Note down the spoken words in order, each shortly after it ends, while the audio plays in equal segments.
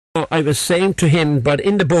I was saying to him, but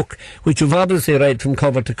in the book, which you've obviously read from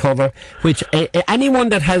cover to cover, which anyone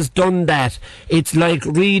that has done that, it's like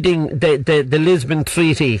reading the Lisbon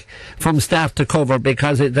Treaty from start to cover,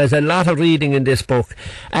 because there's a lot of reading in this book.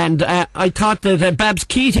 And I thought that Babs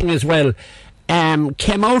Keating as well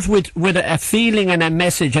came out with a feeling and a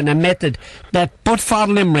message and a method that, but for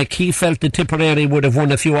Limerick, he felt the Tipperary would have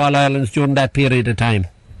won a few All-Irelands during that period of time.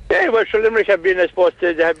 Yeah, well, sure, Limerick have been, I suppose,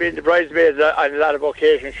 they have been the bridesmaids on a lot of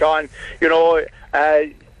occasions, Sean. You know,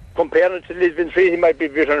 comparing to the Lisbon Treaty might be a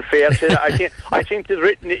bit unfair. I think it's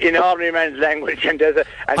written in ordinary man's language, and there's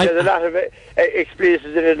a lot of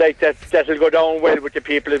explicits in it like that'll go down well with the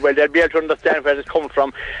people as well. They'll be able to understand where it's come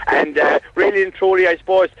from. And really and truly, I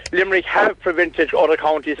suppose, Limerick have prevented other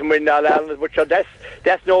counties from winning All Ireland, which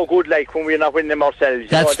that's no good, like, when we're not winning them ourselves.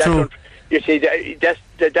 That's true. You see,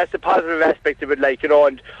 that's the positive aspect of it, like, you know,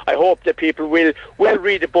 and I hope that people will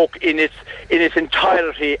read the book in its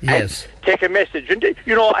entirety. Yes. And take a message. And,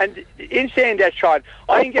 you know, and in saying that, Sean,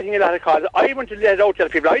 I'm getting a lot of calls. I want to let it out to the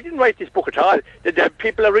people. I didn't write this book at all. The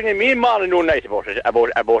people are ringing me morning, noon, night about it,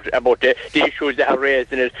 about the issues they have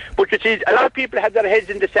raised in it. But you see, a lot of people have their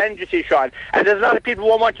heads in the sand, you see, Sean, and there's a lot of people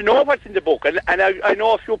who want to know what's in the book. And I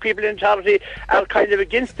know a few people in authority are kind of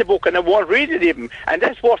against the book and they won't read it even. And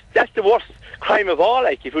that's the worst crime of all,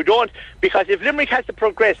 like, if we don't, because if Limerick has to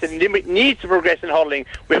progress, and Limerick needs to progress in hurling,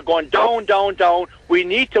 we're going down, down, down. We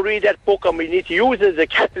need to read that book, and we need to use it as a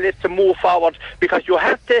catalyst to move forward, because you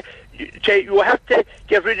have to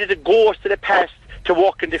get rid of the ghosts of the past to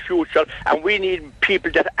work in the future, and we need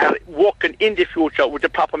people that are working in the future with the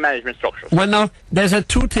proper management structures. Well, now, there's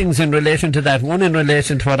two things in relation to that. One in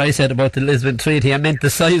relation to what I said about the Lisbon Treaty. I meant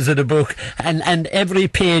the size of the book, and every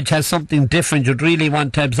page has something different. You'd really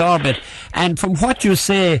want to absorb it. And from what you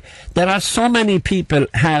say, there are so many people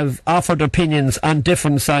have offered opinions on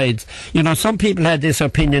different sides. You know, some people had this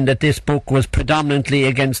opinion that this book was predominantly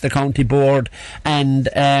against the county board, and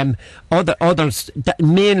others,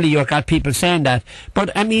 mainly you got people saying that.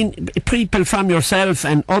 But, I mean, people from yourself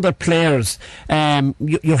and other players,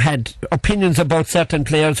 you had opinions about certain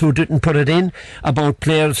players who didn't put it in, about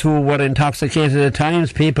players who were intoxicated at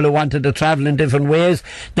times, people who wanted to travel in different ways,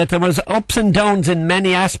 that there was ups and downs in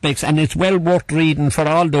many aspects, and it's well worth reading for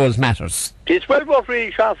all those matters. It's well worth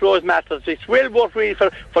reading, Sean, for those matters. It's well worth reading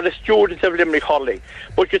for the students of Limerick hurling.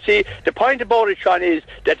 But you see, the point about it, Sean, is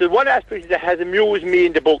that there's one aspect that has amused me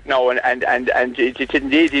in the book now, and it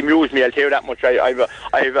indeed amused me, I'll tell you that much.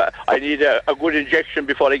 I need a good injection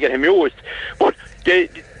before I get amused. But the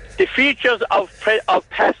features of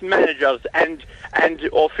past managers and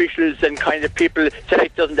officials and kind of people,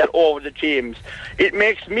 selectors and that over the teams, it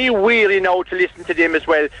makes me weary now to listen to them as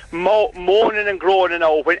well, moaning and groaning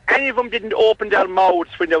now when any of them didn't open their mouths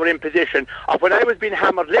when they were in position, or when I was being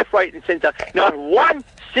hammered left, right and centre. Not one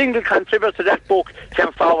single contributor to that book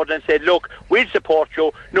came forward and said, look, we'll support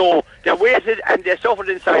you. No, they waited and they suffered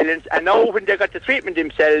in silence, and now when they got the treatment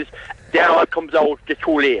themselves, then all comes out, they're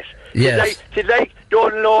too late. Yes. It's like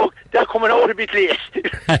Donald Logue, they're coming out a bit late.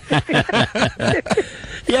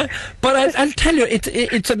 Yeah, but I'll tell you,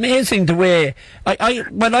 it's amazing the way I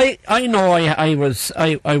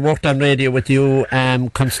worked on radio with you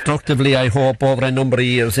constructively, I hope, over a number of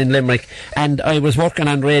years in Limerick, and I was working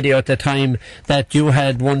on radio at the time that you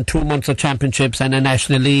had won 2 months of championships and a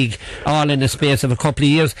National League all in the space of a couple of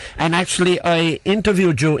years, and actually I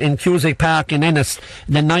interviewed you in Cusack Park in Ennis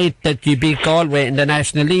the night that you beat Galway in the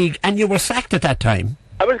National League, and you were sacked at that time.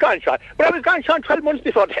 I was gone, Sean. But I was gone, Sean, 12 months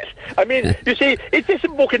before that. I mean, you see, this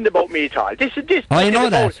book isn't about me at all. This I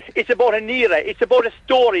know that. It's about an era. It's about a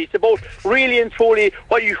story. It's about really and truly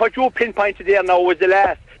what you pinpointed there now was the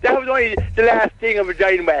last. That was only the last thing of a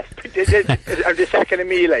Giant West. The second of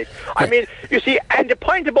me, like. I mean, you see, and the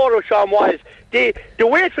point about it, Sean, was the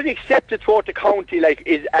way it was accepted throughout the county, like,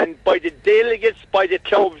 is, and by the delegates, by the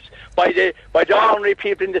clubs, by the ordinary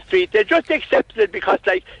people in the street, they just accepted it because,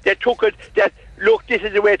 like, they took it that, look, this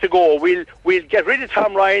is the way to go. We'll get rid of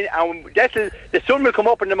Tom Ryan, and the sun will come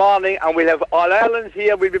up in the morning, and we'll have All Irelands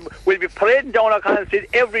here. We'll be parading down our country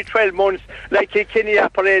every 12 months, like Kilkenny are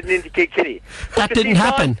parading into Kilkenny. That didn't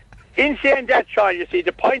happen. In saying that, Sean, you see,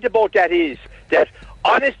 the point about that is that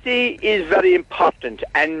honesty is very important,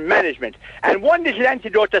 and management. And one little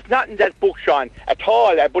antidote that's not in that book, Sean, at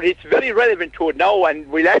all, but it's very relevant to it now, and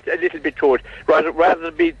we'll add a little bit to it, rather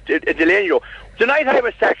than be delaying you. The night I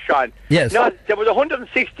was sacked, Sean, yes. Now, there was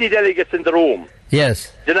 160 delegates in the room.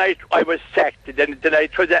 Yes. The night I was sacked, the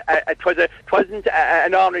night it wasn't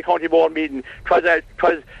an ordinary county board meeting. It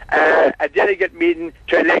was a delegate meeting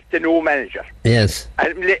to elect a new manager. Yes.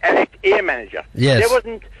 And elect a manager. Yes.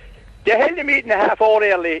 They held the meeting a half hour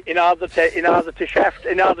early in order to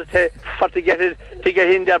get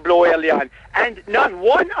in their blow early on. And not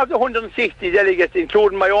one of the 160 delegates,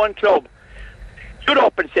 including my own club, stood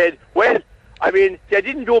up and said, well, I mean, they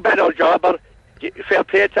didn't do a bad old job, or fair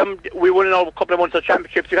play to them, we won a couple of months of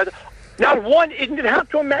championships. Because not one, isn't it hard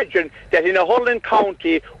to imagine that in a Holland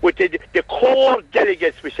County with the core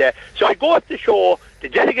delegates, we say. So it goes to show the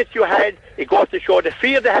delegates you had, it goes to show the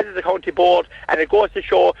fear they had of the county board, and it goes to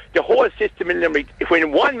show the whole system in Limerick. If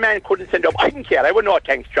when one man couldn't send up, I didn't care. I would know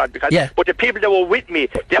thanks, John, because but the people that were with me,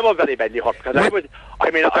 they were very badly hurt because I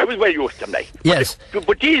was well used to them, like. Yes.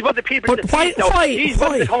 But these were the people. But why? These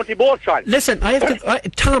were the county board, John. Listen,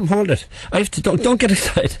 Tom, hold it. I have to don't get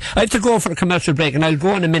excited. I have to go for a commercial break, and I'll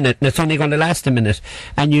go in a minute, and it's only going to last a minute,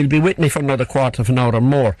 and you'll be with me for another quarter of an hour or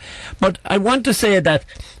more. But I want to say that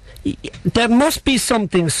there must be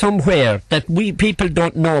something somewhere that we people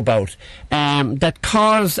don't know about that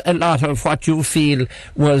caused a lot of what you feel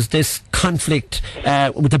was this conflict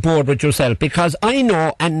with the board with yourself, because I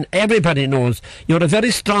know, and everybody knows, you're a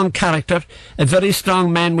very strong character, a very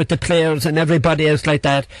strong man with the players and everybody else like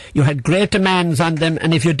that. You had great demands on them,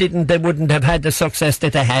 and if you didn't, they wouldn't have had the success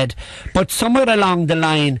that they had. But somewhere along the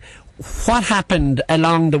line, what happened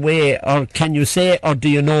along the way, or can you say, or do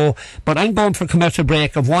you know? But I'm going for a commercial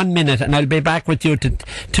break of 1 minute, and I'll be back with you to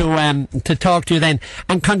talk to you then.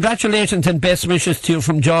 And congratulations and best wishes to you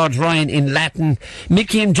from George Ryan in Latin.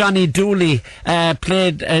 Mickey and Johnny Dooley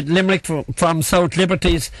played Limerick from South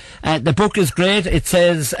Liberties. The book is great. It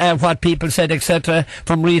says what people said, etc.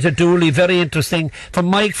 From Rita Dooley, very interesting. From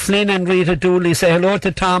Mike Flynn and Rita Dooley, say hello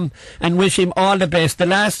to Tom and wish him all the best. The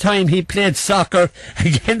last time he played soccer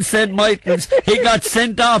against St. Michael's, he got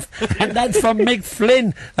sent off, and that's from Mick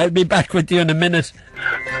Flynn. I'll be back with you in a minute.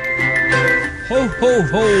 Ho, ho,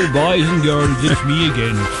 ho, boys and girls, it's me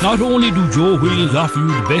again. Not only do Joe Wheels offer you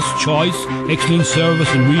the best choice, excellent service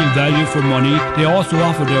and real value for money, they also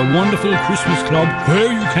offer their wonderful Christmas club where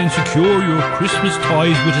you can secure your Christmas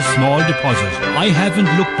toys with a small deposit. I haven't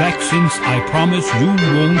looked back since, I promise you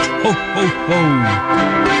won't. Ho, ho,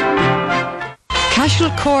 ho.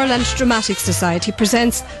 Cashel Choral and Dramatic Society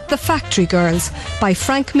presents The Factory Girls by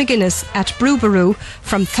Frank McGuinness at Brewbaroo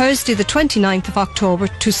from Thursday the 29th of October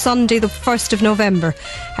to Sunday the 1st of November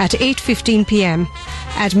at 8:15 p.m.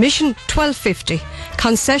 Admission £12.50.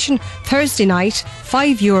 Concession Thursday night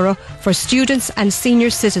 €5 for students and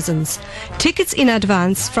senior citizens. Tickets in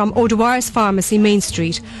advance from O'Dwyer's Pharmacy, Main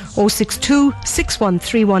Street, 062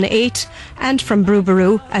 61318, and from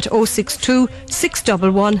Brewbaroo at 062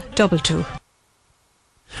 611 22.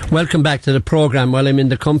 Welcome back to the programme. Well, I'm in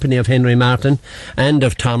the company of Henry Martin and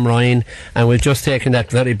of Tom Ryan, and we've just taken that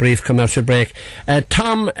very brief commercial break.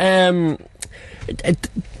 Tom, have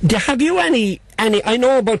you any, I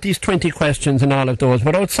know about these 20 questions and all of those,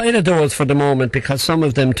 but outside of those for the moment, because some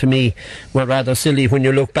of them to me were rather silly when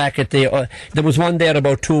you look back at there was one there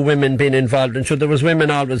about 2 women being involved, and sure, there was women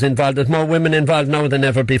always involved. There's more women involved now than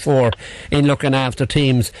ever before in looking after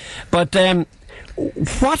teams. But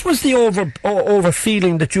what was the over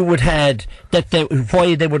feeling that you would had that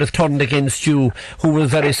why they would have turned against you, who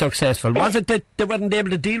was very successful? Was it that they weren't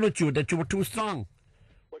able to deal with you, that you were too strong?